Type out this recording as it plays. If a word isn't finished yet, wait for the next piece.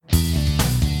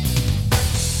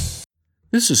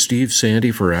This is Steve Sandy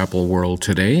for Apple World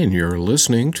Today, and you're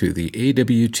listening to the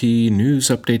AWT News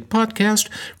Update podcast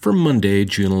for Monday,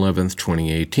 June 11th,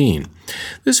 2018.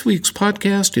 This week's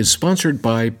podcast is sponsored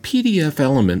by PDF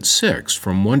Element 6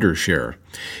 from Wondershare.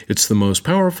 It's the most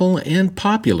powerful and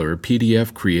popular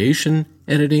PDF creation,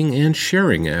 editing, and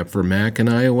sharing app for Mac and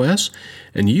iOS,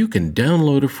 and you can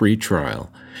download a free trial.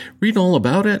 Read all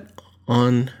about it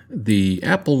on the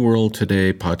Apple World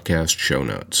Today podcast show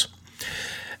notes.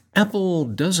 Apple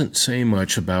doesn't say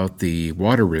much about the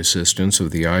water resistance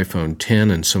of the iPhone X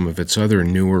and some of its other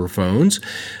newer phones,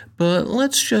 but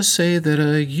let's just say that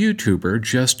a YouTuber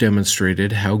just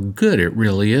demonstrated how good it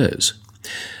really is.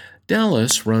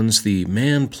 Dallas runs the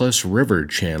Man Plus River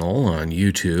channel on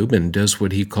YouTube and does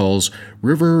what he calls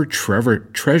river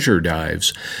treasure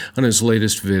dives. On his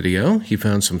latest video, he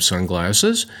found some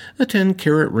sunglasses, a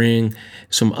 10-carat ring,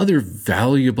 some other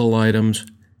valuable items,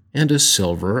 and a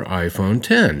silver iPhone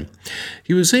X.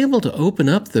 He was able to open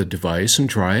up the device and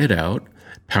try it out,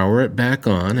 power it back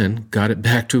on, and got it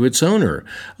back to its owner,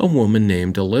 a woman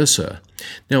named Alyssa.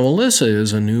 Now, Alyssa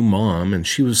is a new mom, and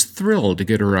she was thrilled to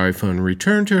get her iPhone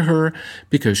returned to her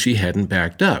because she hadn't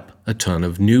backed up a ton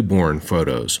of newborn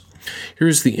photos.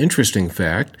 Here's the interesting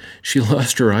fact. She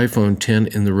lost her iPhone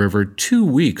X in the river 2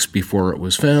 weeks before it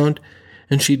was found,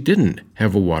 and she didn't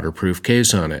have a waterproof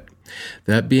case on it.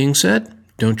 That being said,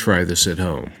 don't try this at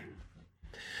home.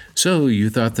 So, you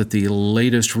thought that the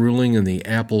latest ruling in the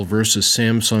Apple versus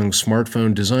Samsung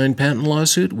smartphone design patent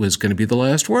lawsuit was going to be the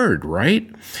last word, right?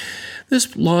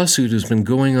 This lawsuit has been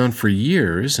going on for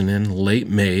years, and in late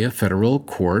May, a federal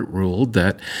court ruled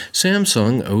that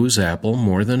Samsung owes Apple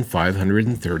more than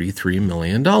 $533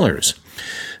 million.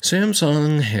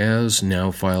 Samsung has now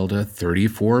filed a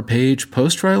 34-page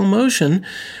post-trial motion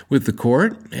with the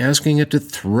court, asking it to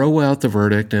throw out the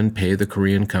verdict and pay the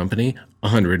Korean company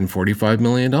 $145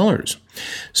 million.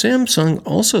 Samsung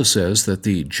also says that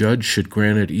the judge should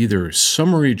grant it either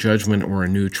summary judgment or a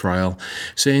new trial,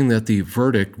 saying that the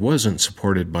verdict wasn't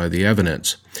supported by the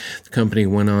evidence. The company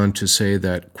went on to say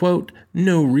that, quote,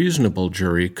 no reasonable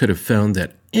jury could have found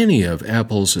that any of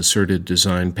Apple's asserted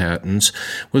design patents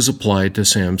was applied to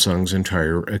Samsung's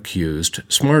entire accused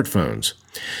smartphones.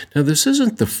 Now, this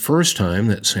isn't the first time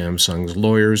that Samsung's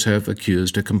lawyers have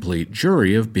accused a complete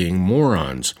jury of being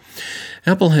morons.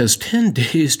 Apple has 10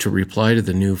 days to reply to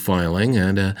the new filing,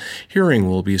 and a hearing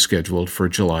will be scheduled for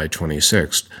July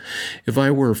 26th. If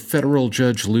I were federal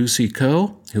Judge Lucy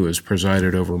Koh, who has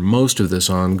presided over most of this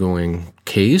ongoing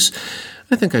case,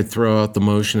 I think I'd throw out the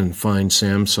motion and fine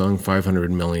Samsung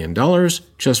 $500 million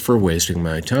just for wasting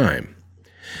my time.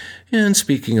 And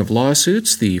speaking of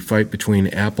lawsuits, the fight between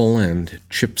Apple and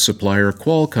chip supplier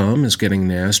Qualcomm is getting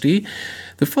nasty.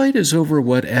 The fight is over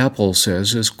what Apple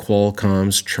says is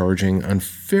Qualcomm's charging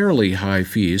unfairly high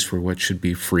fees for what should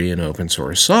be free and open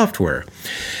source software.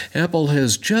 Apple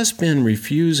has just been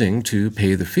refusing to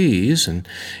pay the fees, and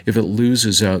if it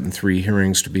loses out in 3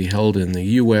 hearings to be held in the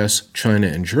U.S., China,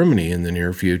 and Germany in the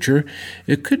near future,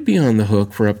 it could be on the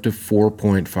hook for up to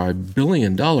 $4.5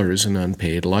 billion in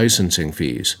unpaid licensing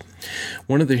fees.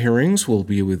 One of the hearings will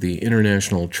be with the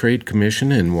International Trade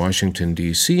Commission in Washington,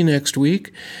 D.C. next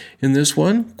week. In this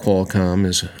one, Qualcomm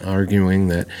is arguing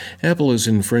that Apple is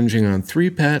infringing on 3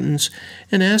 patents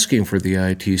and asking for the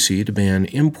ITC to ban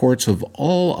imports of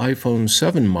all iPhone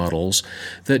 7 models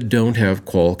that don't have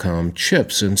Qualcomm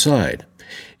chips inside.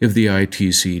 If the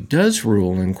ITC does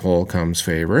rule in Qualcomm's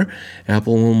favor,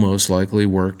 Apple will most likely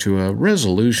work to a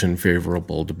resolution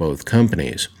favorable to both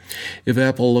companies. If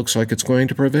Apple looks like it's going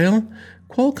to prevail,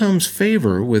 Qualcomm's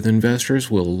favor with investors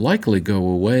will likely go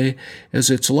away, as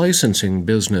its licensing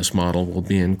business model will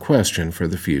be in question for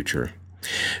the future.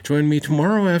 Join me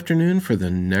tomorrow afternoon for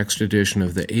the next edition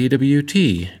of the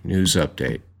AWT News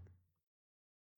Update.